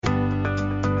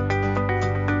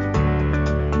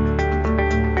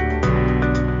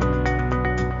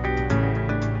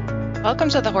Welcome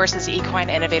to the Horses Equine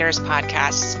Innovators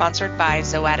podcast, sponsored by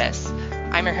Zoetis.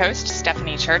 I'm your host,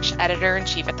 Stephanie Church,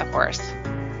 Editor-in-Chief at The Horse.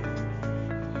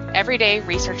 Every day,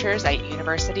 researchers at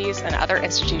universities and other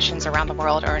institutions around the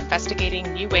world are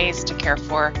investigating new ways to care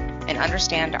for and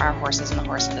understand our horses in the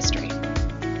horse industry.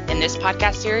 In this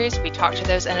podcast series, we talk to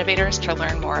those innovators to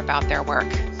learn more about their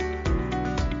work.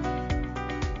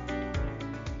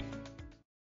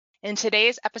 In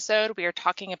today's episode, we are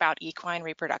talking about equine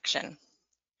reproduction.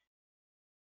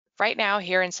 Right now,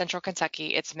 here in central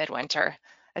Kentucky, it's midwinter,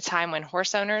 a time when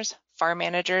horse owners, farm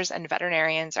managers, and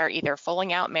veterinarians are either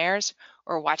foaling out mares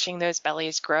or watching those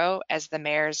bellies grow as the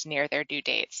mares near their due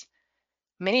dates.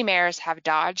 Many mares have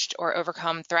dodged or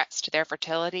overcome threats to their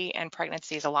fertility and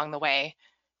pregnancies along the way,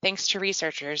 thanks to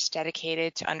researchers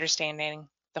dedicated to understanding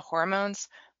the hormones,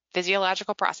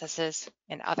 physiological processes,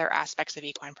 and other aspects of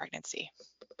equine pregnancy.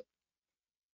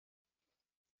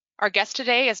 Our guest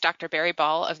today is Dr. Barry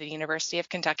Ball of the University of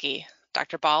Kentucky.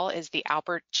 Dr. Ball is the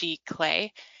Albert G.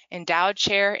 Clay Endowed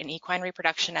Chair in Equine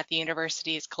Reproduction at the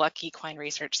university's Gluck Equine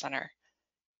Research Center.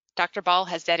 Dr. Ball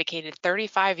has dedicated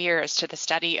 35 years to the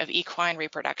study of equine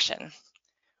reproduction.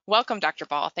 Welcome, Dr.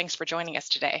 Ball. Thanks for joining us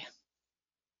today.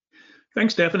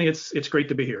 Thanks, Stephanie. It's great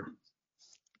to be here.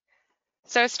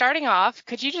 So starting off,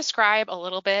 could you describe a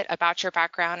little bit about your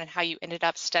background and how you ended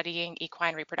up studying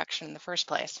equine reproduction in the first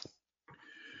place?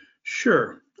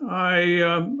 Sure.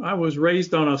 I was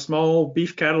raised on a small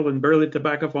beef cattle and barley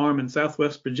tobacco farm in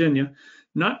Southwest Virginia,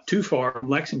 not too far from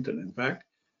Lexington, in fact.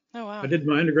 Oh, wow. I did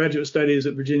my undergraduate studies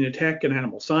at Virginia Tech in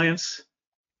animal science,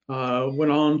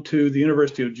 went on to the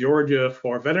University of Georgia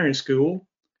for veterinary school.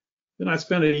 Then I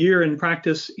spent a year in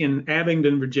practice in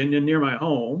Abingdon, Virginia, near my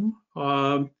home,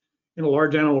 in a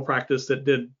large animal practice that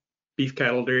did beef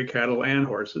cattle, dairy cattle, and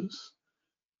horses.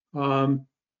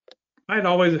 I'd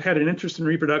always had an interest in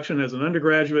reproduction as an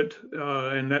undergraduate,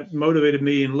 and that motivated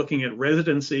me in looking at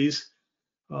residencies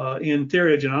in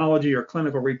theriogenology or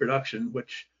clinical reproduction,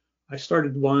 which I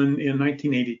started one in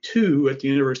 1982 at the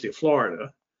University of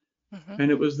Florida.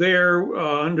 And it was there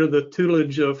under the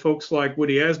tutelage of folks like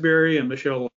Woody Asbury and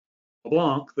Michelle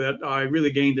LeBlanc that I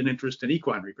really gained an interest in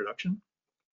equine reproduction.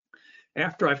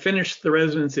 After I finished the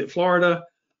residency at Florida,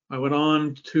 I went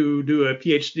on to do a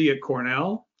PhD at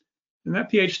Cornell. And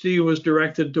that PhD was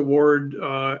directed toward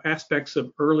aspects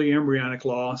of early embryonic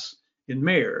loss in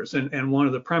mares. And one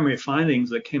of the primary findings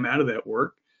that came out of that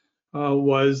work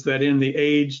was that in the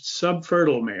aged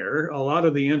subfertile mare, a lot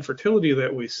of the infertility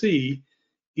that we see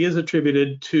is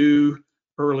attributed to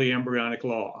early embryonic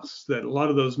loss. That a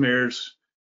lot of those mares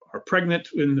are pregnant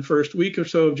in the first week or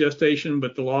so of gestation,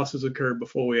 but the losses occur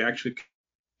before we actually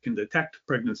can detect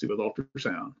pregnancy with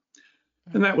ultrasound.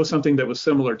 And that was something that was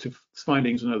similar to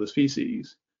findings in other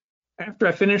species. After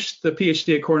I finished the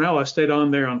PhD at Cornell, I stayed on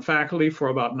there on faculty for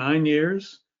about 9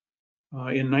 years.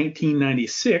 In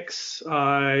 1996,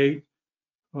 I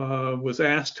was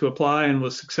asked to apply and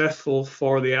was successful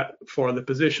for the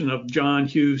position of John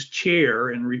Hughes Chair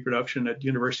in Reproduction at the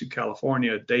University of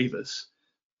California at Davis.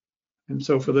 And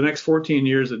so for the next 14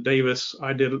 years at Davis,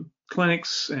 I did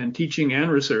clinics and teaching and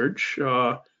research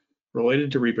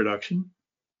related to reproduction.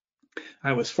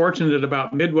 I was fortunate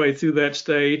about midway through that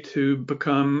stay to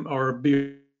become or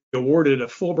be awarded a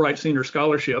Fulbright Senior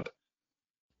Scholarship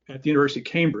at the University of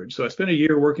Cambridge. So I spent a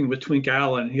year working with Twink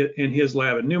Allen in his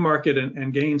lab in Newmarket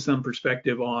and gained some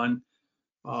perspective on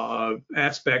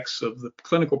aspects of the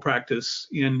clinical practice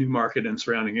in Newmarket and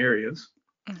surrounding areas.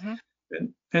 And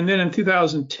then in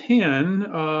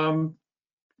 2010,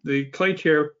 the Clay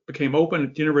Chair became open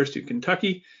at the University of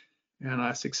Kentucky. And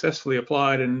I successfully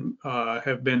applied and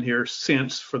have been here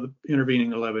since for the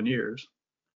intervening 11 years.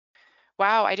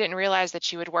 Wow, I didn't realize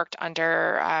that you had worked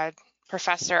under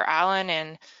Professor Allen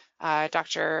and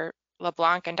Dr.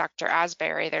 LeBlanc and Dr.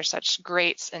 Asbury. They're such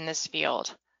greats in this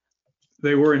field.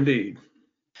 They were indeed.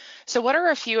 So what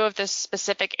are a few of the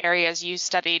specific areas you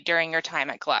studied during your time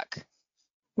at Gluck?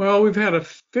 Well, we've had a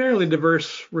fairly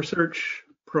diverse research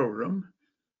program.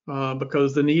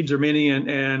 Because the needs are many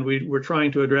and we're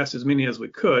trying to address as many as we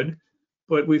could.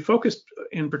 But we focused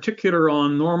in particular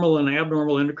on normal and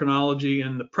abnormal endocrinology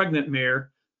in the pregnant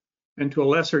mare and to a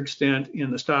lesser extent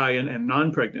in the stallion and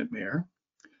non-pregnant mare.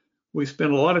 We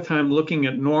spent a lot of time looking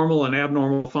at normal and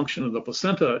abnormal function of the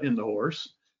placenta in the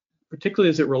horse, particularly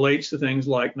as it relates to things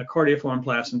like nocardiaform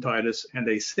placentitis and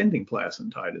ascending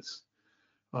placentitis.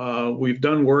 We've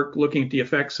done work looking at the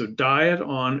effects of diet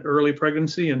on early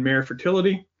pregnancy and mare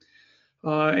fertility.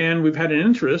 And we've had an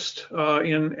interest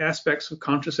in aspects of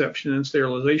contraception and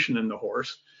sterilization in the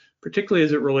horse, particularly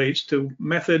as it relates to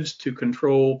methods to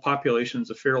control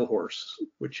populations of feral horse,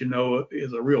 which you know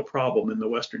is a real problem in the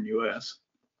Western U.S.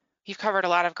 You've covered a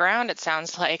lot of ground, it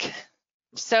sounds like.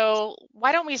 So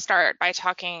why don't we start by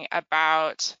talking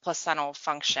about placental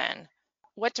function?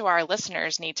 What do our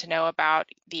listeners need to know about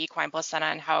the equine placenta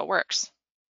and how it works?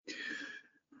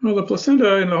 Well, the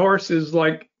placenta in the horse is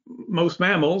like most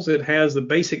mammals. It has the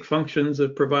basic functions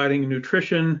of providing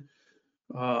nutrition,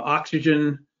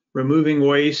 oxygen, removing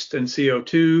waste and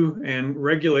CO2, and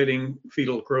regulating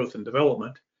fetal growth and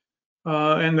development.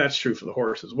 And that's true for the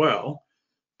horse as well.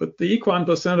 But the equine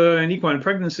placenta and equine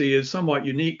pregnancy is somewhat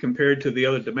unique compared to the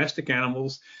other domestic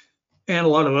animals and a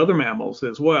lot of other mammals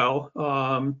as well,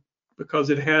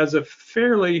 because it has a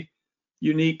fairly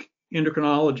unique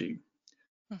endocrinology.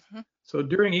 Mm-hmm. So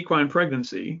during equine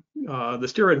pregnancy, the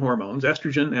steroid hormones,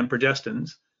 estrogen and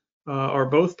progestins, are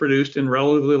both produced in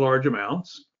relatively large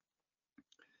amounts.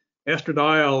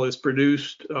 Estradiol is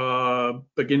produced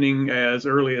beginning as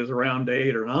early as around day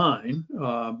 8 or 9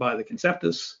 by the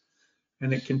conceptus,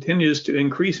 and it continues to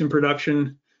increase in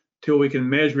production till we can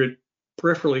measure it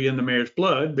peripherally in the mare's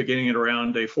blood, beginning at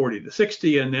around day 40 to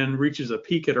 60, and then reaches a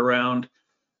peak at around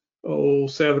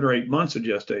 7 or 8 months of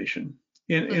gestation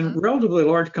in relatively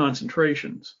large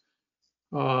concentrations.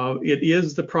 It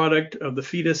is the product of the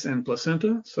fetus and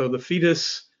placenta. So the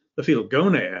fetus, the fetal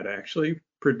gonad actually,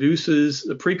 produces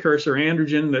the precursor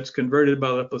androgen that's converted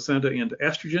by the placenta into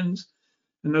estrogens.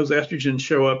 And those estrogens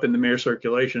show up in the mare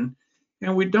circulation.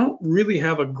 And we don't really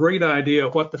have a great idea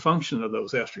of what the function of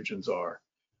those estrogens are.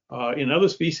 In other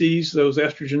species, those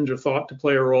estrogens are thought to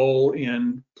play a role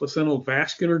in placental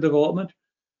vascular development.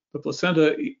 The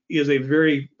placenta is a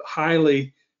very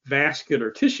highly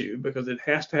vascular tissue because it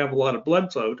has to have a lot of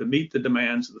blood flow to meet the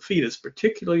demands of the fetus,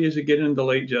 particularly as you get into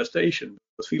late gestation.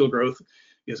 The fetal growth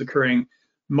is occurring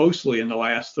mostly in the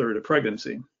last third of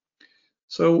pregnancy.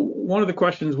 So one of the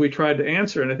questions we tried to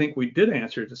answer, and I think we did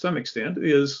answer to some extent,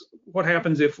 is what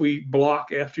happens if we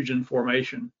block estrogen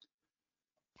formation?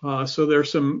 So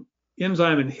there's some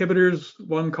enzyme inhibitors,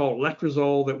 one called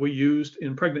letrozole that we used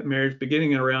in pregnant mares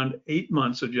beginning at around 8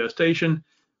 months of gestation,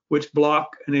 which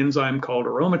block an enzyme called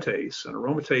aromatase. And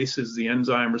aromatase is the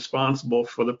enzyme responsible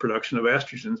for the production of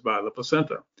estrogens by the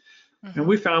placenta. Mm-hmm. And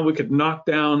we found we could knock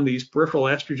down these peripheral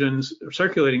estrogens, or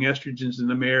circulating estrogens in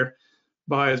the mare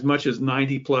by as much as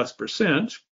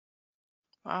 90+%,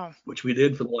 wow, which we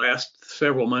did for the last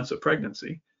several months of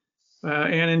pregnancy.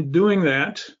 And in doing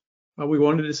that, we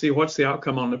wanted to see what's the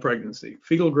outcome on the pregnancy.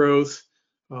 Fetal growth,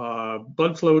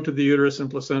 blood flow to the uterus and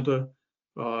placenta,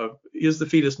 is the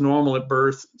fetus normal at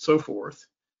birth, so forth.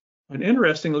 And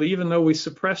interestingly, even though we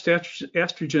suppressed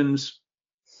estrogens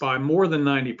by more than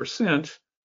 90%,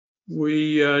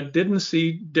 we didn't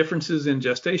see differences in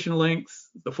gestation length.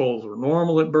 The foals were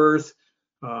normal at birth.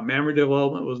 Mammary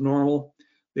development was normal.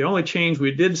 The only change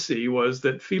we did see was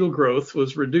that fetal growth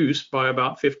was reduced by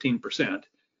about 15%.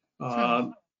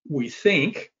 We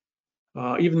think,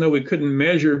 even though we couldn't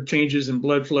measure changes in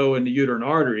blood flow in the uterine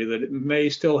artery, that it may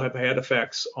still have had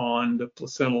effects on the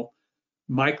placental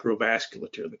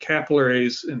microvasculature, the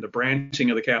capillaries and the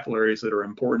branching of the capillaries that are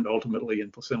important ultimately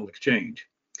in placental exchange.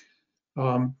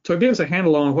 So it gives us a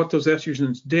handle on what those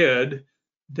estrogens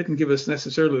didn't give us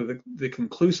necessarily the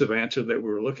conclusive answer that we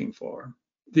were looking for.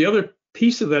 The other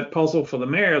piece of that puzzle for the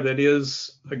mare that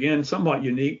is, again, somewhat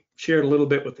unique, shared a little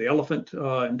bit with the elephant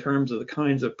in terms of the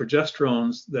kinds of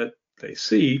progesterones that they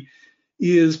see,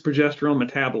 is progesterone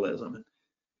metabolism.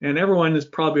 And everyone is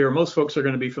probably, or most folks are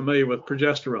going to be familiar with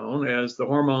progesterone as the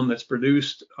hormone that's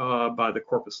produced by the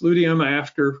corpus luteum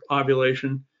after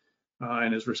ovulation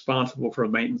and is responsible for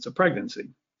maintenance of pregnancy.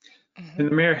 Mm-hmm.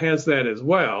 And the mare has that as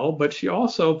well, but she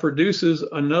also produces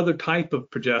another type of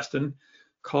progestin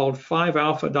called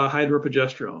 5-alpha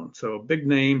dihydroprogesterone. So a big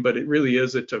name, but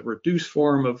it's a reduced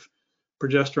form of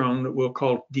progesterone that we'll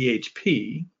call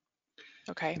DHP.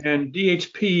 Okay. And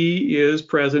DHP is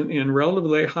present in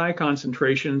relatively high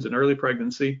concentrations in early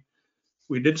pregnancy.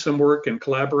 We did some work in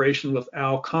collaboration with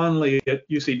Al Conley at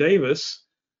UC Davis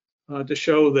to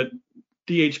show that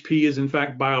DHP is in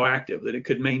fact bioactive, that it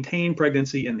could maintain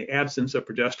pregnancy in the absence of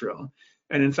progesterone.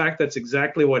 And in fact, that's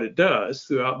exactly what it does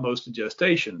throughout most of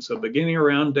gestation. So beginning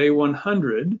around day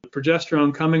 100,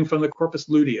 progesterone coming from the corpus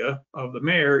lutea of the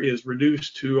mare is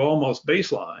reduced to almost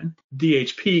baseline.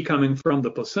 DHP coming from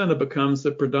the placenta becomes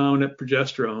the predominant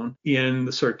progesterone in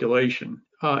the circulation.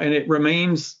 And it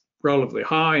remains relatively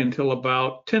high until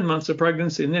about 10 months of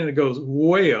pregnancy, and then it goes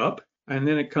way up, and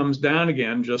then it comes down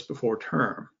again just before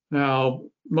term. Now,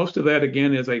 most of that,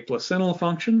 again, is a placental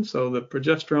function. So the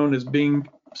progesterone is being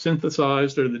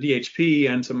synthesized, or the DHP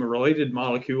and some related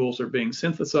molecules are being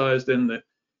synthesized in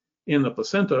the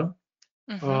placenta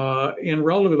in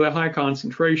relatively high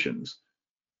concentrations.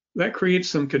 That creates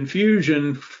some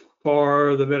confusion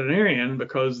for the veterinarian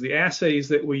because the assays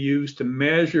that we use to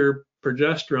measure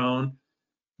progesterone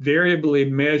variably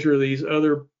measure these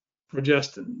other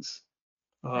progestins.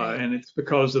 Right. And it's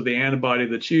because of the antibody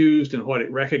that's used and what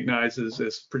it recognizes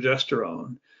as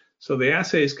progesterone. So the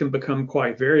assays can become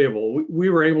quite variable. We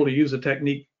were able to use a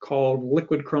technique called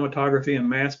liquid chromatography and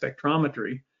mass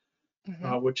spectrometry,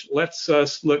 Hmm. which lets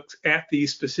us look at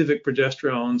these specific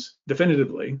progesterones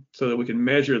definitively so that we can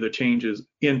measure the changes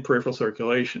in peripheral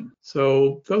circulation.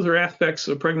 So those are aspects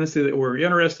of pregnancy that we're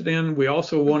interested in. We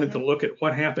also wanted to look at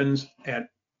what happens at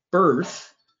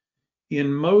birth.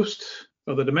 In most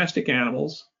of the domestic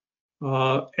animals,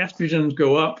 estrogens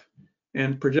go up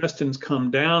and progestins come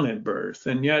down at birth.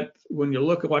 And yet, when you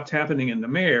look at what's happening in the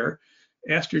mare,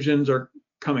 estrogens are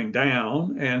coming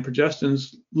down and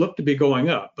progestins look to be going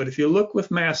up. But if you look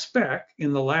with mass spec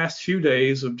in the last few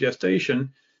days of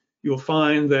gestation, you'll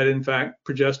find that in fact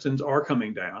progestins are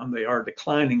coming down. They are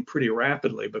declining pretty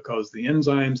rapidly because the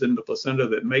enzymes in the placenta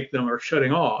that make them are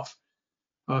shutting off.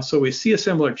 So we see a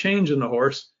similar change in the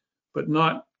horse, but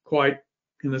not quite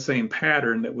in the same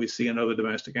pattern that we see in other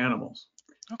domestic animals.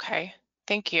 Okay,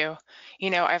 thank you.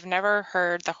 I've never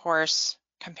heard the horse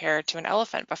compared to an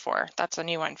elephant before. That's a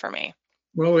new one for me.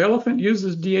 Well, the elephant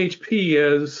uses DHP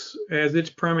as its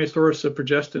primary source of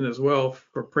progestin as well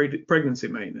for pregnancy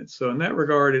maintenance. So in that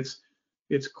regard,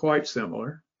 it's quite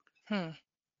similar. Hmm.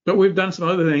 But we've done some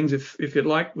other things. If you'd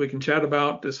like, we can chat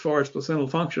about as far as placental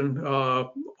function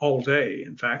all day,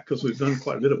 in fact, because we've done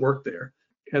quite a bit of work there.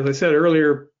 As I said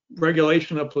earlier,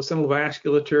 regulation of placental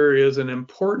vasculature is an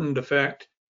important effect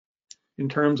in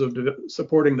terms of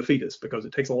supporting the fetus because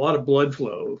it takes a lot of blood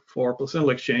flow for placental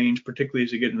exchange, particularly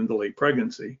as you get into late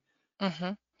pregnancy.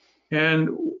 Mm-hmm. And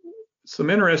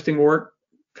some interesting work,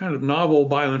 kind of novel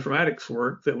bioinformatics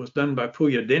work that was done by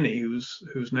Pooya Denny,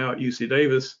 who's now at UC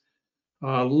Davis,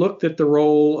 looked at the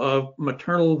role of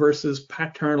maternal versus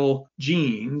paternal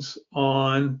genes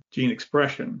on gene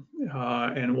expression.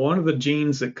 And one of the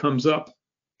genes that comes up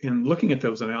in looking at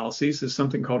those analyses is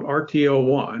something called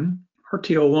RTO1.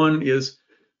 RTO1 is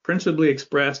principally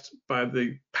expressed by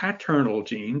the paternal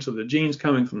gene, so the genes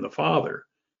coming from the father,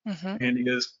 Mm-hmm. and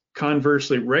is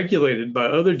conversely regulated by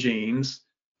other genes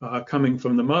coming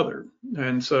from the mother.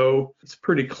 And so it's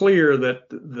pretty clear that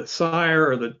the sire,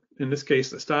 or in this case,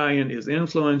 the stallion, is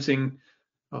influencing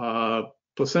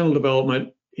placental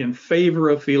development in favor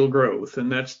of fetal growth.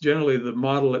 And that's generally the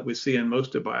model that we see in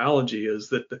most of biology, is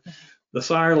that the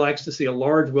sire likes to see a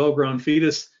large, well-grown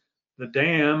fetus. The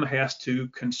dam has to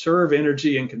conserve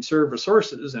energy and conserve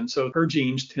resources. And so her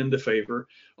genes tend to favor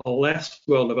a less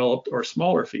well-developed or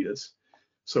smaller fetus.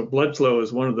 So blood flow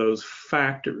is one of those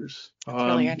factors. That's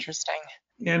really interesting.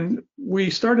 And we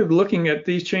started looking at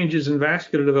these changes in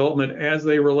vascular development as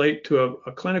they relate to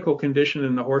a clinical condition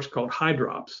in the horse called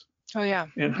hydrops. Oh, yeah.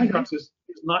 And hydrops is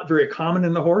not very common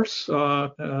in the horse,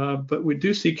 but we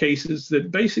do see cases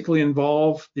that basically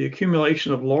involve the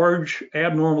accumulation of large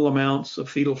abnormal amounts of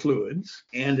fetal fluids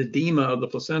and edema of the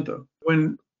placenta.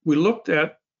 When we looked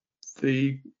at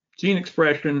the gene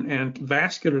expression and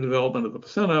vascular development of the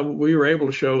placenta, we were able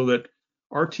to show that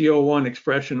RTO1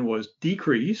 expression was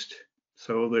decreased.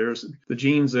 So there's the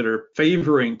genes that are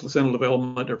favoring placental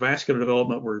development or vascular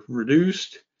development were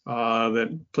reduced,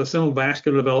 that placental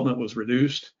vascular development was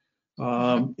reduced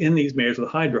in these mares with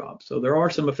hydrops. So there are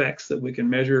some effects that we can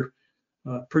measure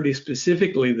pretty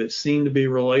specifically that seem to be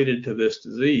related to this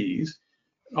disease.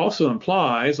 Also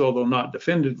implies, although not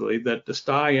definitively, that the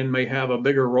stallion may have a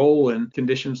bigger role in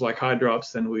conditions like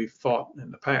hydrops than we've thought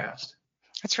in the past.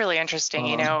 That's really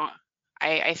interesting.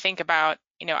 I think about,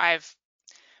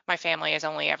 my family has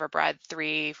only ever bred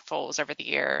 3 foals over the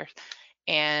year,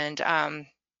 and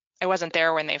I wasn't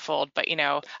there when they foaled, but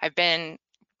I've been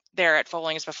there at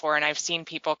foalings before, and I've seen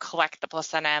people collect the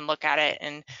placenta and look at it,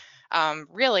 and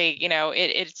really,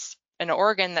 it's an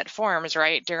organ that forms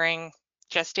right during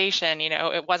gestation.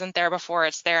 It wasn't there before,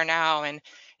 it's there now, and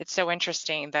it's so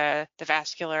interesting, the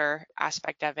vascular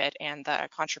aspect of it and the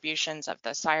contributions of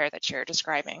the sire that you're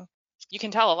describing. You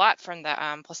can tell a lot from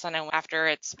the placenta after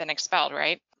it's been expelled,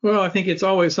 right? Well, I think it's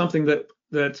always something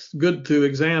that's good to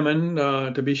examine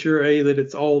to be sure, that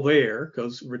it's all there,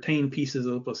 because retained pieces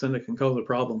of the placenta can cause a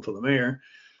problem for the mare.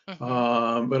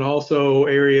 But also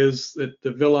areas that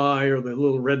the villi or the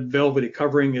little red velvety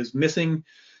covering is missing,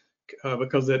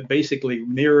 because that basically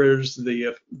mirrors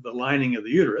the lining of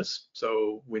the uterus.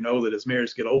 So we know that as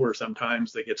mares get older,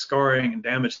 sometimes they get scarring and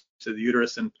damage to the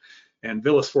uterus, and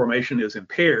villus formation is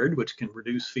impaired, which can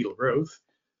reduce fetal growth.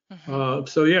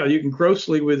 So yeah, you can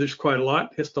grossly, there's quite a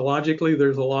lot. Histologically,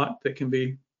 there's a lot that can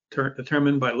be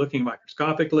determined by looking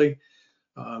microscopically.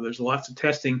 There's lots of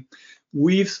testing.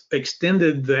 We've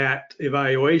extended that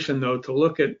evaluation, though, to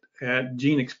look at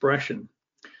gene expression.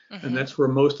 Mm-hmm. And that's where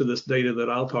most of this data that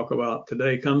I'll talk about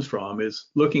today comes from, is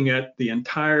looking at the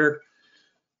entire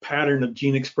pattern of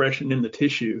gene expression in the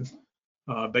tissue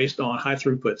based on high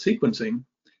throughput sequencing.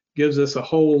 Gives us a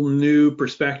whole new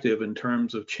perspective in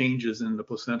terms of changes in the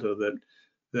placenta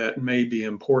that may be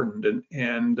important.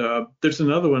 And there's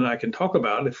another one I can talk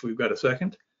about if we've got a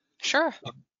second. Sure.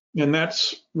 And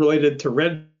that's related to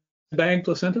red bag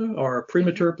placenta or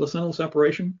premature placental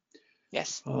separation.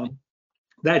 Yes.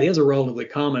 That is a relatively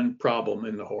common problem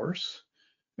in the horse.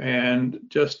 And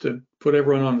just to put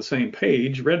everyone on the same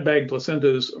page, red bag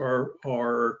placentas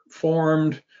are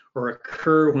formed or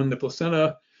occur when the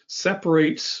placenta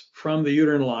separates from the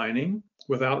uterine lining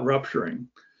without rupturing.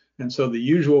 And so the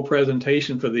usual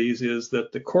presentation for these is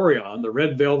that the chorion, the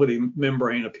red velvety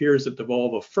membrane, appears at the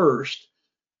vulva first,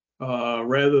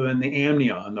 rather than the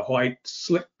amnion, the white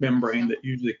slick membrane that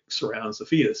usually surrounds the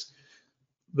fetus.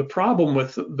 The problem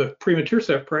with the premature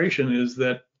separation is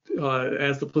that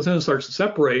as the placenta starts to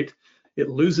separate, it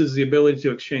loses the ability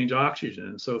to exchange oxygen.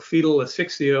 And so fetal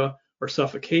asphyxia or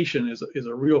suffocation is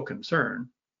a real concern.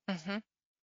 Mm-hmm.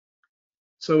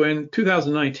 So in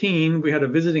 2019, we had a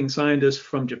visiting scientist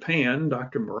from Japan,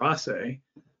 Dr. Murase,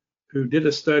 who did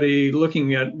a study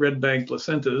looking at red bag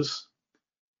placentas.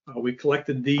 We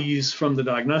collected these from the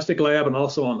diagnostic lab and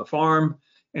also on the farm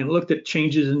and looked at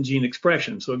changes in gene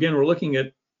expression. So again, we're looking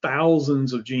at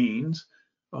thousands of genes,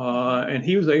 and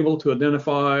he was able to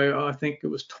identify, I think it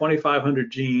was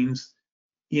 2,500 genes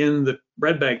in the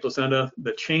red bag placenta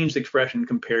that changed expression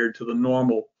compared to the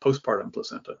normal postpartum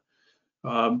placenta,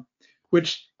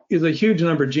 which is a huge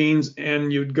number of genes,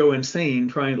 and you'd go insane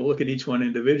trying to look at each one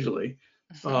individually.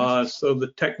 So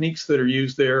the techniques that are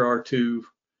used there are to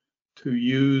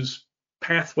use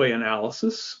pathway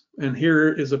analysis. And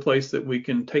here is a place that we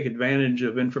can take advantage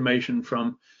of information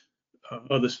from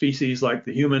other species like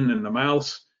the human and the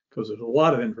mouse, because there's a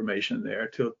lot of information there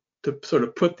to sort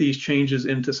of put these changes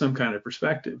into some kind of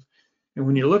perspective. And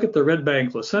when you look at the red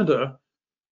bag placenta,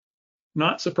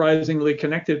 not surprisingly,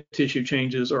 connective tissue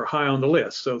changes are high on the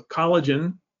list. So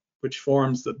collagen, which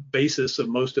forms the basis of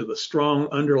most of the strong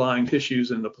underlying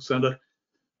tissues in the placenta,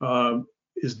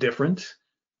 is different.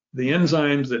 The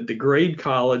enzymes that degrade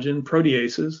collagen,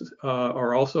 proteases,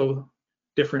 are also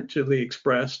differentially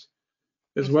expressed,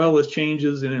 as well as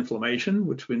changes in inflammation,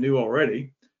 which we knew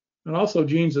already, and also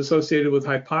genes associated with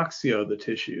hypoxia of the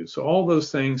tissue. So all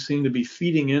those things seem to be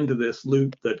feeding into this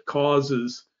loop that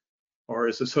causes or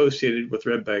is associated with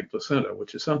red bag placenta,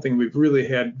 which is something we've really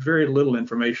had very little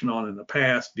information on in the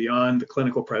past beyond the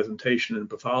clinical presentation and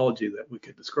pathology that we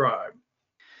could describe.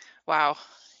 Wow,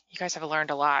 you guys have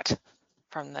learned a lot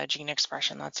from the gene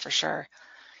expression, that's for sure.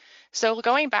 So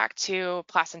going back to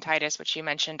placentitis, which you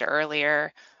mentioned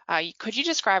earlier, could you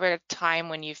describe a time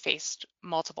when you faced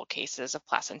multiple cases of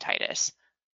placentitis?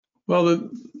 Well,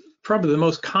 probably the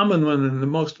most common one and the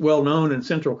most well-known in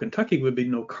central Kentucky would be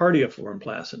nocardiaform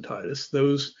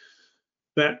placentitis.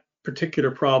 That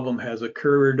particular problem has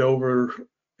occurred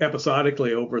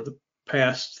episodically over the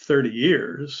past 30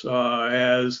 years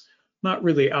as not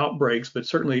really outbreaks, but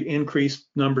certainly increased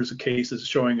numbers of cases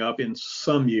showing up in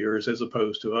some years as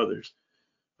opposed to others.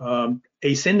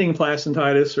 Ascending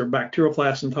placentitis or bacterial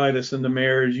placentitis in the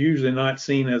mare is usually not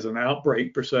seen as an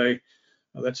outbreak per se.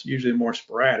 That's usually more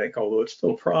sporadic, although it's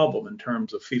still a problem in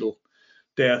terms of fetal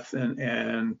death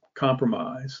and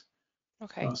compromise.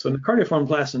 Okay. So nocardiaform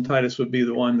placentitis would be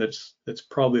the one that's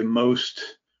probably most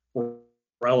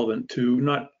relevant to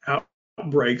not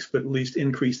outbreaks, but at least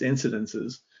increased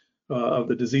incidences of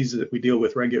the diseases that we deal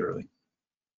with regularly.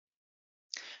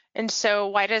 And so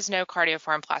why does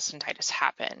nocardiaform placentitis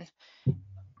happen?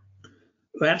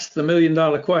 That's the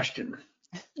million-dollar question.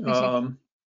 I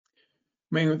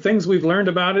mean, things we've learned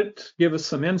about it give us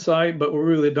some insight, but we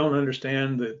really don't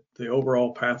understand the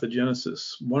overall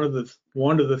pathogenesis. One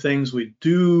of the things we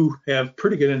do have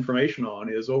pretty good information on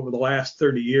is over the last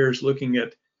 30 years looking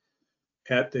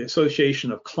at the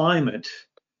association of climate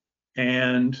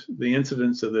and the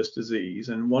incidence of this disease.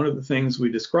 And one of the things we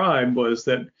described was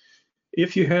that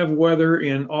if you have weather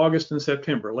in August and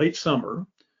September, late summer,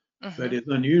 that is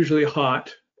unusually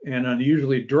hot and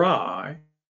unusually dry,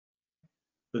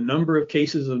 the number of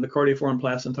cases of nocardiaform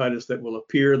placentitis that will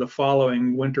appear the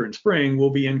following winter and spring will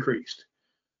be increased.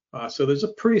 So there's a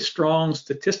pretty strong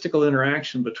statistical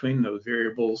interaction between those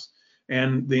variables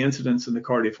and the incidence of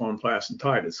nocardiaform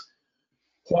placentitis.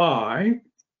 Why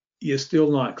is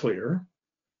still not clear.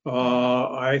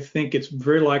 I think it's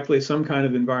very likely some kind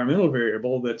of environmental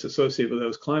variable that's associated with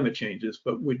those climate changes,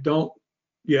 but we don't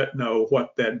yet know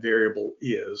what that variable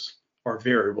is. our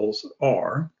variables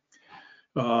are.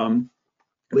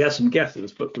 We have some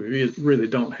guesses, but we really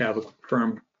don't have a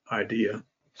firm idea.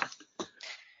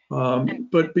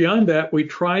 But beyond that, we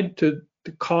tried to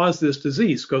cause this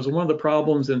disease, because one of the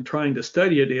problems in trying to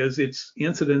study it is its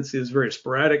incidence is very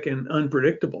sporadic and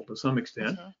unpredictable to some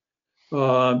extent.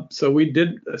 So we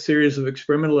did a series of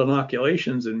experimental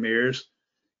inoculations in mares,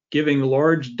 giving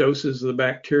large doses of the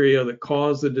bacteria that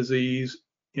cause the disease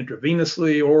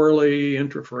intravenously, orally,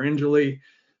 intrapharyngally,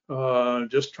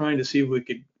 just trying to see if we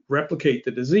could replicate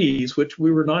the disease, which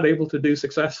we were not able to do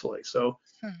successfully. So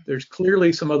there's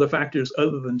clearly some other factors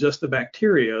other than just the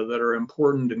bacteria that are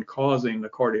important in causing the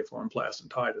cardioflorin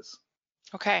placentitis.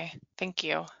 Okay, thank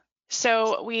you.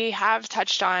 So we have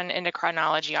touched on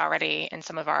endocrinology already in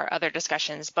some of our other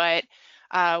discussions, but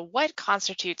what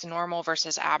constitutes normal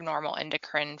versus abnormal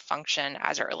endocrine function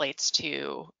as it relates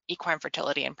to equine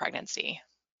fertility and pregnancy?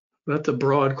 That's a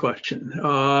broad question.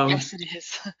 Yes, it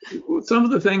is. Some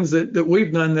of the things that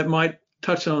we've done that might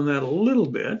touch on that a little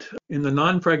bit. In the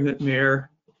non-pregnant mare,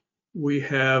 we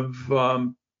have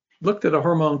looked at a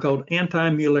hormone called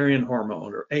anti-Mullerian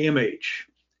hormone, or AMH.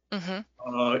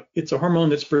 It's a hormone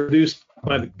that's produced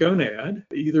by the gonad,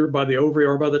 either by the ovary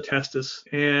or by the testis,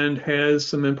 and has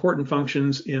some important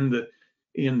functions in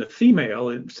the female.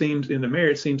 It seems in the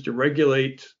mare, it seems to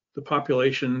regulate the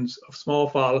populations of small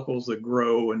follicles that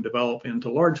grow and develop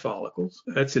into large follicles.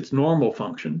 That's its normal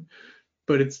function,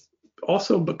 but it's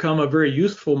also become a very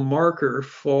useful marker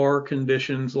for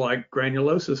conditions like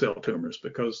granulosa cell tumors,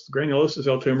 because granulosa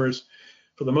cell tumors,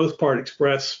 for the most part,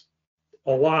 express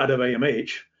a lot of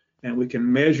AMH, and we can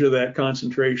measure that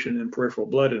concentration in peripheral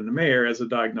blood in the mare as a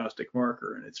diagnostic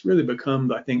marker. And it's really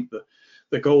become, I think,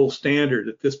 the gold standard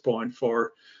at this point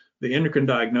for the endocrine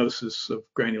diagnosis of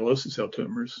granulosa cell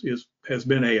tumors has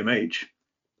been AMH.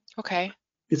 Okay.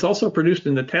 It's also produced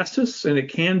in the testis, and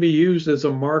it can be used as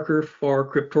a marker for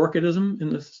cryptorchidism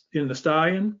in the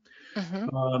stallion.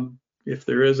 If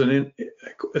there is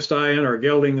a stallion or a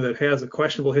gelding that has a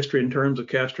questionable history in terms of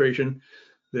castration,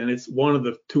 then it's one of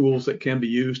the tools that can be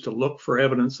used to look for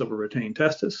evidence of a retained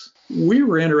testis. We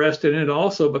were interested in it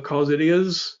also because it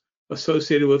is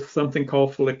associated with something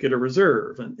called follicular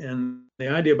reserve. And the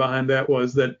idea behind that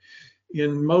was that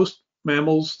in most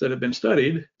mammals that have been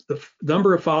studied, the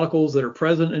number of follicles that are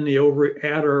present in the ovary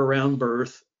at or around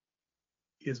birth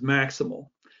is maximal.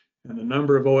 And the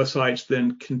number of oocytes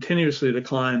then continuously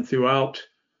decline throughout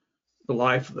the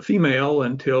life of the female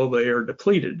until they are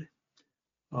depleted.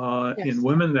 In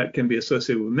women, that can be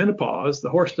associated with menopause. The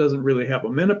horse doesn't really have a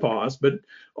menopause, but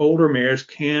older mares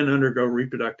can undergo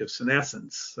reproductive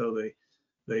senescence. So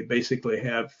they basically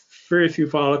have very few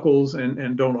follicles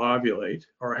and don't ovulate,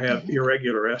 or have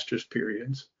irregular estrus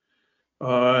periods.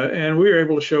 And we were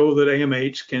able to show that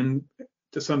AMH can,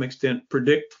 to some extent,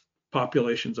 predict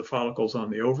populations of follicles on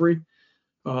the ovary,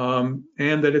 and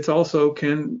that it also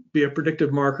can be a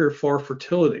predictive marker for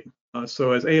fertility.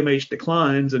 So as AMH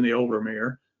declines in the older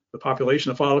mare, the population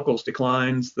of follicles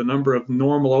declines, the number of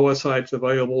normal oocytes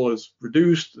available is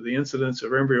reduced, the incidence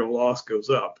of embryo loss goes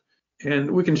up.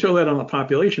 And we can show that on a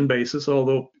population basis,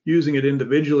 although using it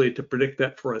individually to predict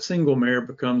that for a single mare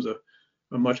becomes a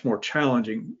much more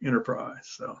challenging enterprise.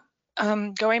 So,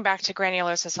 going back to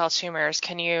granulosa cell tumors,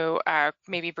 can you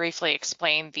maybe briefly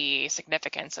explain the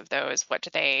significance of those? What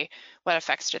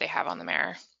effects do they have on the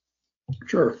mare?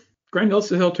 Sure.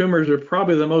 Granulosa cell tumors are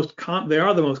probably the most common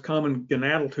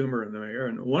gonadal tumor in the mare,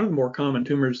 and one of the more common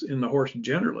tumors in the horse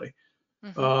generally.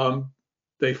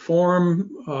 They form,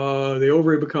 the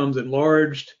ovary becomes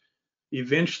enlarged.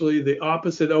 Eventually, the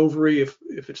opposite ovary,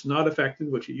 if it's not affected,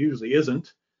 which it usually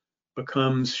isn't,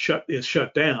 is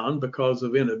shut down because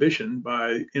of inhibition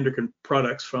by endocrine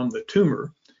products from the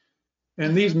tumor.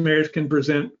 And these mares can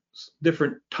present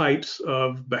different types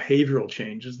of behavioral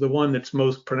changes. The one that's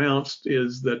most pronounced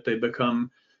is that they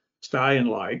become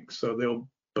stallion-like. So they'll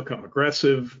become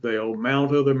aggressive, they'll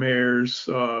mount other mares,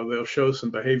 they'll show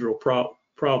some behavioral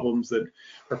problems that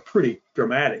are pretty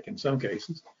dramatic in some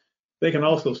cases. They can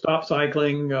also stop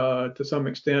cycling to some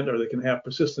extent, or they can have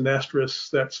persistent estrus.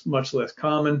 That's much less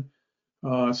common.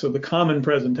 So the common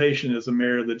presentation is a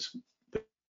mare that's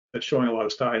showing a lot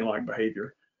of stallion-like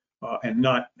behavior and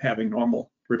not having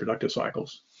normal reproductive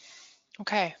cycles.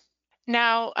 Okay.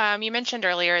 Now, you mentioned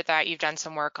earlier that you've done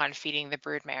some work on feeding the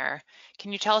broodmare.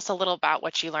 Can you tell us a little about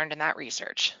what you learned in that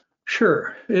research?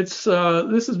 Sure. This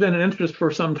has been an interest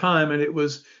for some time, and it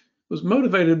was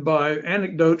motivated by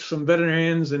anecdotes from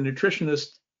veterinarians and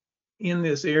nutritionists in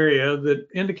this area that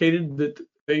indicated that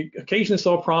they occasionally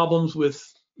saw problems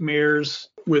with mares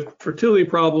with fertility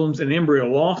problems and embryo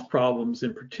loss problems,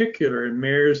 in particular in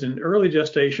mares in early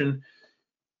gestation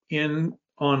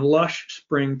on lush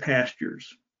spring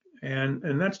pastures.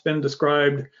 And that's been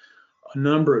described a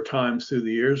number of times through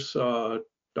the years.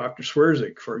 Dr.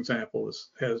 Swerzik, for example,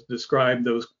 has described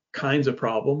those kinds of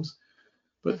problems,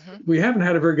 but we haven't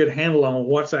had a very good handle on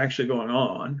what's actually going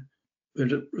on.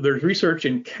 There's research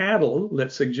in cattle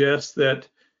that suggests that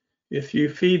if you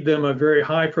feed them a very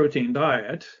high protein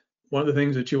diet, one of the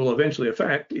things that you will eventually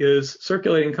affect is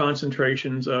circulating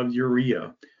concentrations of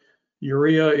urea.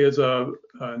 Urea is a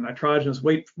nitrogenous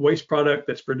waste product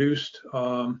that's produced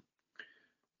and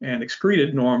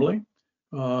excreted normally.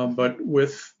 But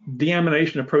with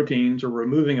deamination of proteins or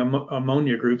removing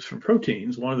ammonia groups from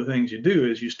proteins, one of the things you do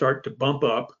is you start to bump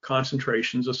up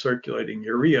concentrations of circulating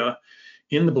urea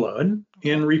in the blood,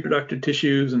 in reproductive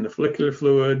tissues, in the follicular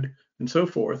fluid, and so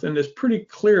forth. And there's pretty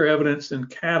clear evidence in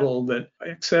cattle that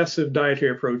excessive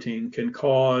dietary protein can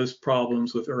cause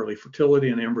problems with early fertility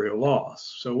and embryo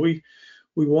loss. So we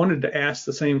wanted to ask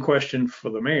the same question for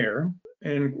the mare.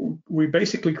 And we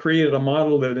basically created a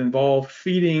model that involved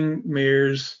feeding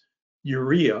mares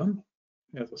urea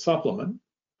as a supplement.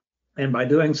 And by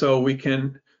doing so, we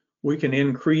can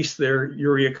increase their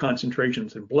urea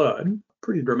concentrations in blood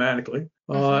pretty dramatically,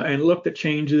 and looked at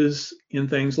changes in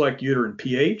things like uterine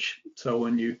pH. So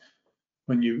when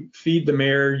you feed the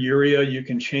mare urea, you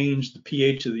can change the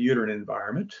pH of the uterine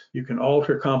environment. You can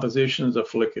alter compositions of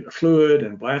follicular fluid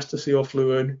and blastocele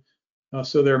fluid.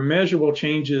 So there are measurable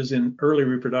changes in early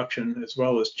reproduction as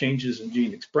well as changes in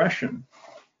gene expression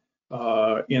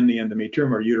in the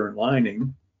endometrium or uterine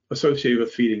lining associated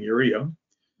with feeding urea.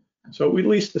 So we at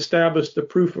least established the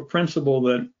proof of principle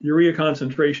that urea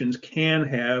concentrations can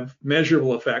have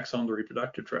measurable effects on the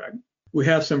reproductive tract. We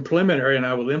have some preliminary, and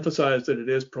I will emphasize that it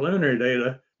is preliminary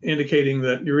data, indicating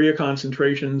that urea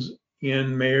concentrations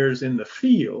in mares in the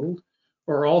field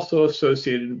are also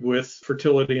associated with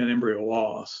fertility and embryo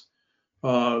loss.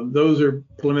 Those are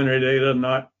preliminary data,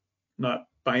 not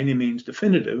by any means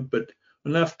definitive, but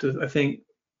enough to, I think,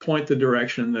 point the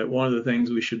direction that one of the things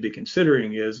we should be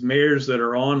considering is mares that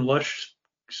are on lush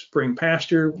spring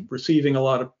pasture, receiving a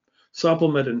lot of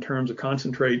supplement in terms of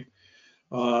concentrate,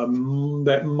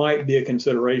 that might be a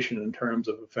consideration in terms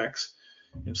of effects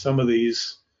in some of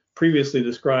these previously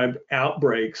described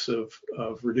outbreaks of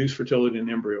reduced fertility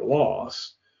and embryo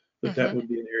loss, that would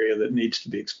be an area that needs to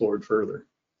be explored further.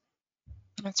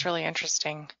 That's really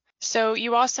interesting. So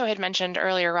you also had mentioned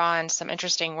earlier on some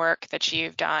interesting work that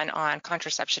you've done on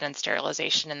contraception and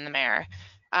sterilization in the mare.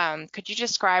 Could you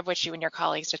describe what you and your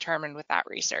colleagues determined with that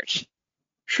research?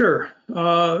 Sure.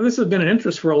 This has been an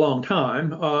interest for a long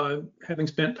time. Having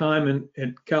spent time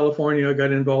in California, I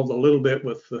got involved a little bit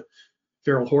with the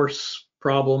feral horse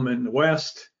problem in the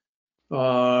West.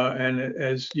 And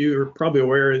as you're probably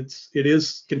aware, it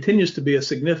continues to be a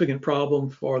significant problem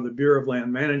for the Bureau of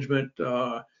Land Management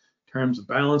in terms of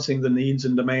balancing the needs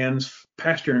and demands,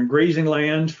 pasture and grazing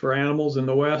land for animals in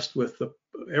the West with the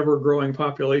ever-growing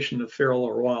population of feral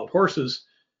or wild horses.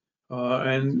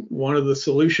 And one of the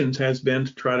solutions has been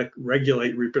to try to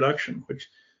regulate reproduction,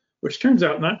 which turns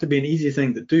out not to be an easy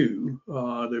thing to do.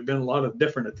 There have been a lot of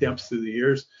different attempts through the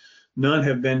years. None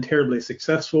have been terribly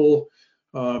successful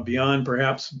beyond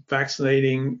perhaps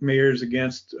vaccinating mares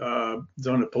against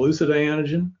zona pellucida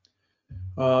antigen.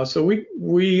 So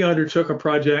we undertook a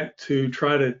project to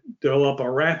try to develop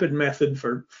a rapid method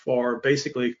for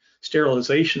basically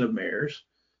sterilization of mares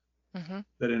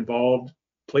that involved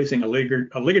placing a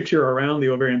ligature around the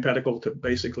ovarian pedicle to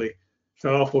basically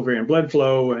shut off ovarian blood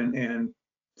flow and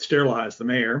sterilize the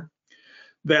mare.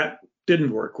 That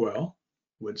didn't work well,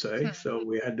 I would say, so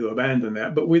we had to abandon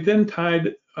that. But we then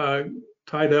tied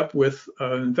up with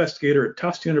an investigator at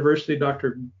Tufts University,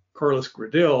 Dr. Carlos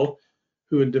Gradil,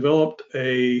 who had developed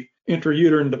a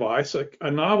intrauterine device, a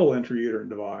novel intrauterine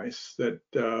device that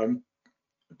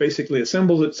basically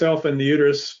assembles itself in the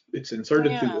uterus. It's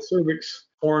inserted through the cervix,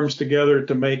 forms together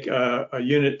to make a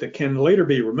unit that can later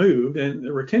be removed. And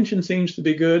the retention seems to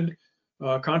be good.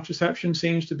 Contraception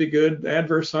seems to be good.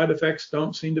 Adverse side effects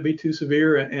don't seem to be too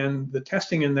severe. And the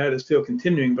testing in that is still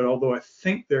continuing. But although I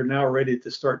think they're now ready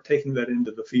to start taking that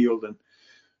into the field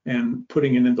and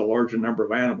putting it into a larger number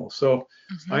of animals. So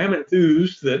I am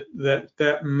enthused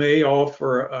that may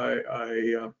offer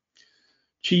a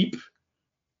cheap,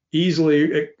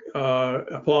 easily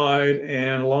applied,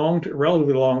 and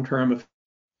relatively long-term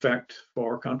effect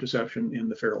for contraception in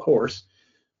the feral horse,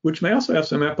 which may also have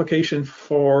some application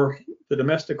for the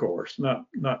domestic horse.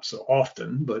 Not so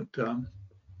often, but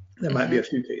there might be a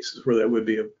few cases where that would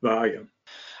be of value.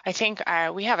 I think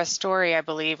we have a story, I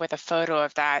believe, with a photo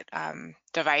of that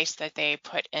device that they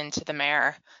put into the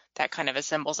mare that kind of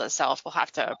assembles itself. We'll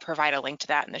have to provide a link to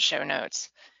that in the show notes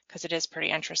because it is pretty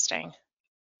interesting.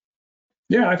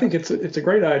 Yeah, I think it's a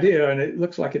great idea, and it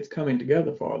looks like it's coming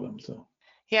together for them. So.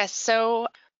 Yes, so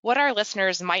what our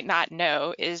listeners might not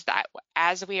know is that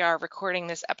as we are recording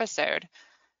this episode,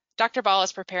 Dr. Ball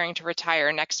is preparing to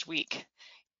retire next week.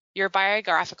 Your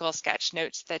biographical sketch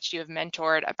notes that you have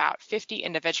mentored about 50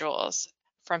 individuals,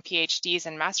 from PhDs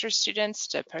and master's students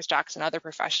to postdocs and other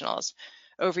professionals,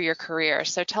 over your career.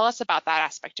 So tell us about that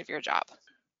aspect of your job.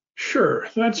 Sure.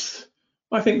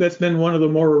 I think that's been one of the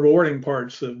more rewarding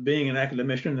parts of being an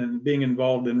academician and being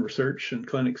involved in research and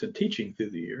clinics and teaching through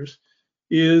the years,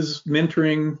 is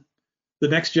mentoring the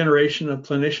next generation of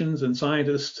clinicians and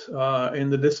scientists in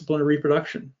the discipline of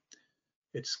reproduction.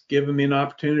 It's given me an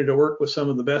opportunity to work with some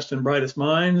of the best and brightest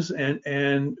minds,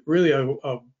 and really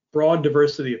a broad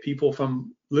diversity of people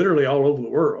from literally all over the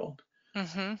world.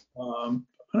 Mm-hmm.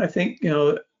 And I think,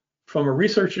 from a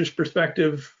researcher's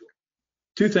perspective,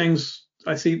 two things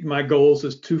I see my goals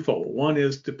as twofold. One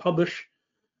is to publish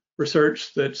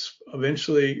research that's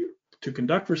eventually to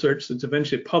conduct research that's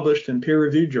eventually published in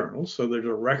peer-reviewed journals, so there's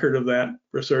a record of that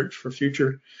research for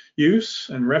future use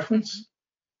and reference,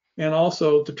 and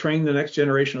also to train the next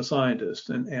generation of scientists.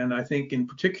 And I think in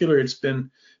particular, it's been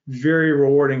very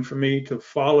rewarding for me to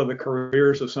follow the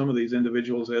careers of some of these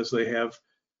individuals as they have,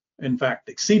 in fact,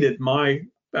 exceeded my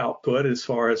output as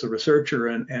far as a researcher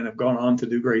and have gone on to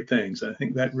do great things. I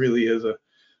think that really is an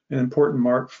important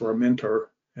mark for a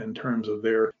mentor in terms of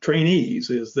their trainees,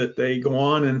 is that they go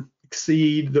on and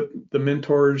exceed the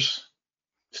mentor's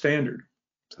standard.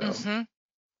 So.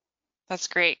 That's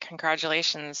great.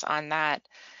 Congratulations on that.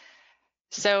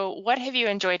 So what have you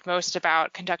enjoyed most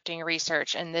about conducting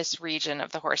research in this region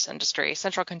of the horse industry?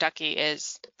 Central Kentucky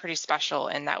is pretty special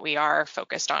in that we are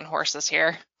focused on horses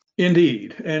here.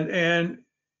 Indeed. And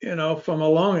from a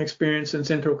long experience in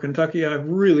Central Kentucky, I've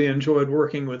really enjoyed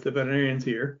working with the veterinarians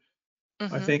here.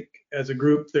 I think as a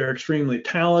group, they're extremely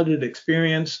talented,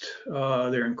 experienced,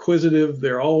 they're inquisitive,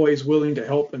 they're always willing to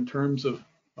help in terms of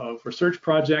research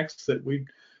projects that we'd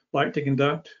like to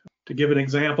conduct. To give an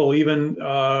example, even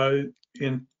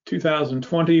in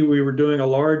 2020, we were doing a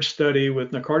large study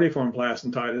with nocardiform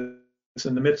placentitis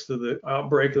in the midst of the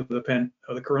outbreak of the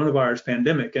coronavirus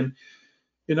pandemic. And,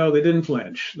 they didn't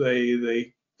flinch.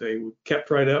 They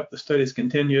kept right up. The studies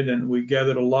continued, and we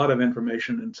gathered a lot of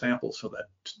information and samples for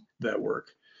that work.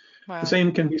 Wow. The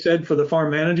same can be said for the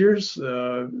farm managers,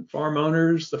 farm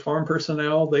owners, the farm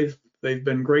personnel. They've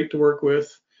been great to work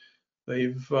with.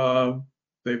 They've gone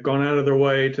out of their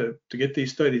way to get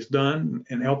these studies done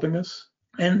and helping us.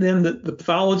 And then the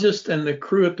pathologist and the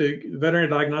crew at the veterinary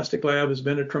diagnostic lab has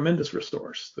been a tremendous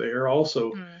resource. They are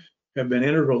also have been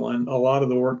integral in a lot of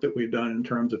the work that we've done in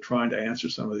terms of trying to answer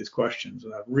some of these questions.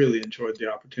 And I've really enjoyed the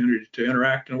opportunity to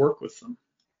interact and work with them.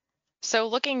 So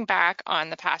looking back on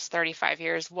the past 35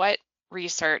 years, what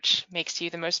research makes you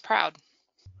the most proud?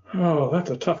 Oh, that's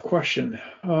a tough question.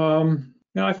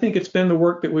 I think it's been the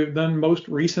work that we've done most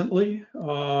recently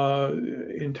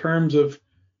in terms of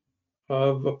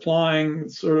applying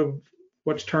sort of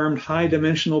what's termed high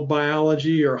dimensional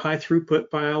biology or high throughput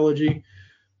biology.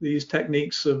 These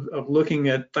techniques of looking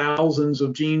at thousands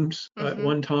of genes at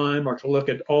one time, or to look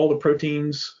at all the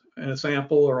proteins in a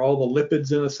sample or all the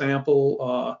lipids in a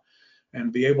sample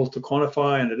and be able to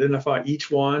quantify and identify each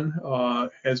one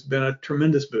has been a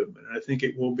tremendous movement. And I think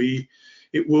it will be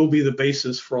the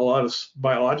basis for a lot of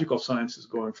biological sciences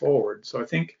going forward. So I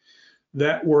think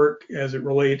that work as it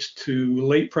relates to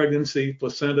late pregnancy,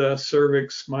 placenta,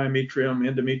 cervix, myometrium,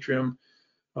 endometrium,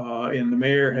 in the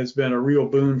mare has been a real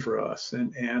boon for us,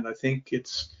 and I think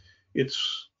it's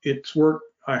work,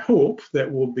 I hope,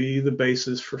 that will be the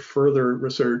basis for further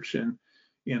research in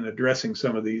addressing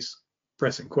some of these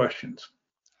pressing questions.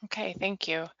 Okay, thank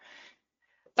you.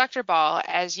 Dr. Ball,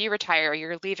 as you retire,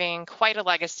 you're leaving quite a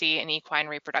legacy in equine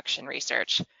reproduction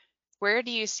research. Where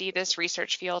do you see this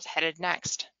research field headed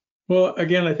next? Well,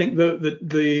 again, I think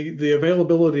the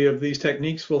availability of these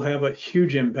techniques will have a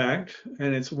huge impact,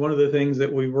 and it's one of the things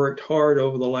that we worked hard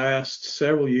over the last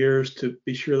several years to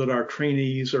be sure that our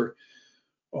trainees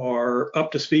are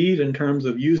up to speed in terms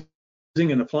of using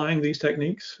and applying these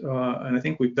techniques, and I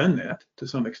think we've done that to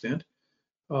some extent.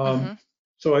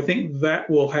 So I think that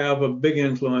will have a big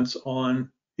influence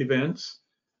on events.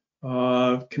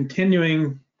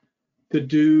 Continuing to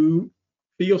do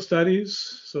field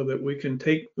studies so that we can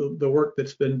take the work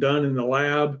that's been done in the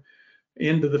lab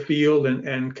into the field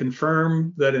and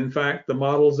confirm that, in fact, the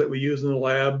models that we use in the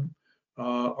lab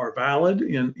are valid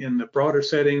in the broader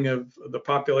setting of the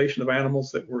population of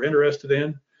animals that we're interested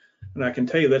in. And I can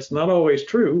tell you that's not always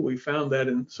true. We found that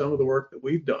in some of the work that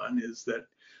we've done is that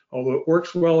although it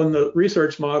works well in the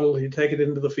research model, you take it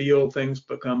into the field, things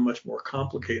become much more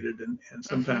complicated and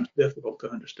sometimes difficult to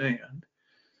understand.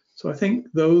 So I think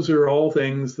those are all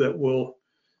things that will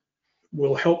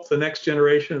help the next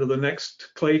generation or the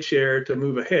next clay chair to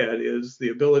move ahead, is the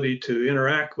ability to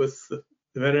interact with the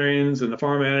veterinarians and the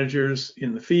farm managers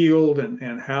in the field,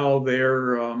 and how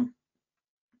their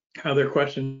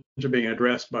questions are being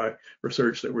addressed by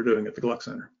research that we're doing at the Gluck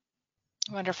Center.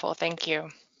 Wonderful, thank you.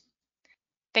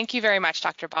 Thank you very much,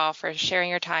 Dr. Ball, for sharing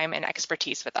your time and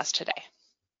expertise with us today.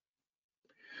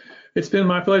 It's been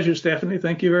my pleasure, Stephanie.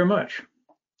 Thank you very much.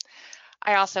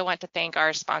 I also want to thank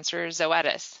our sponsor,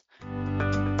 Zoetis.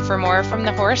 For more from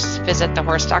The Horse, visit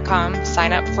thehorse.com,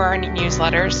 sign up for our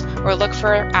newsletters, or look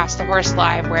for Ask the Horse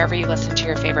Live wherever you listen to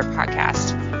your favorite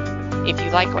podcast. If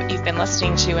you like what you've been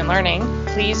listening to and learning,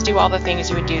 please do all the things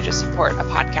you would do to support a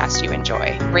podcast you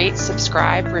enjoy. Rate,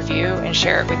 subscribe, review, and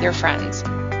share it with your friends.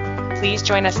 Please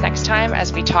join us next time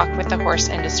as we talk with the horse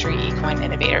industry equine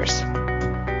innovators.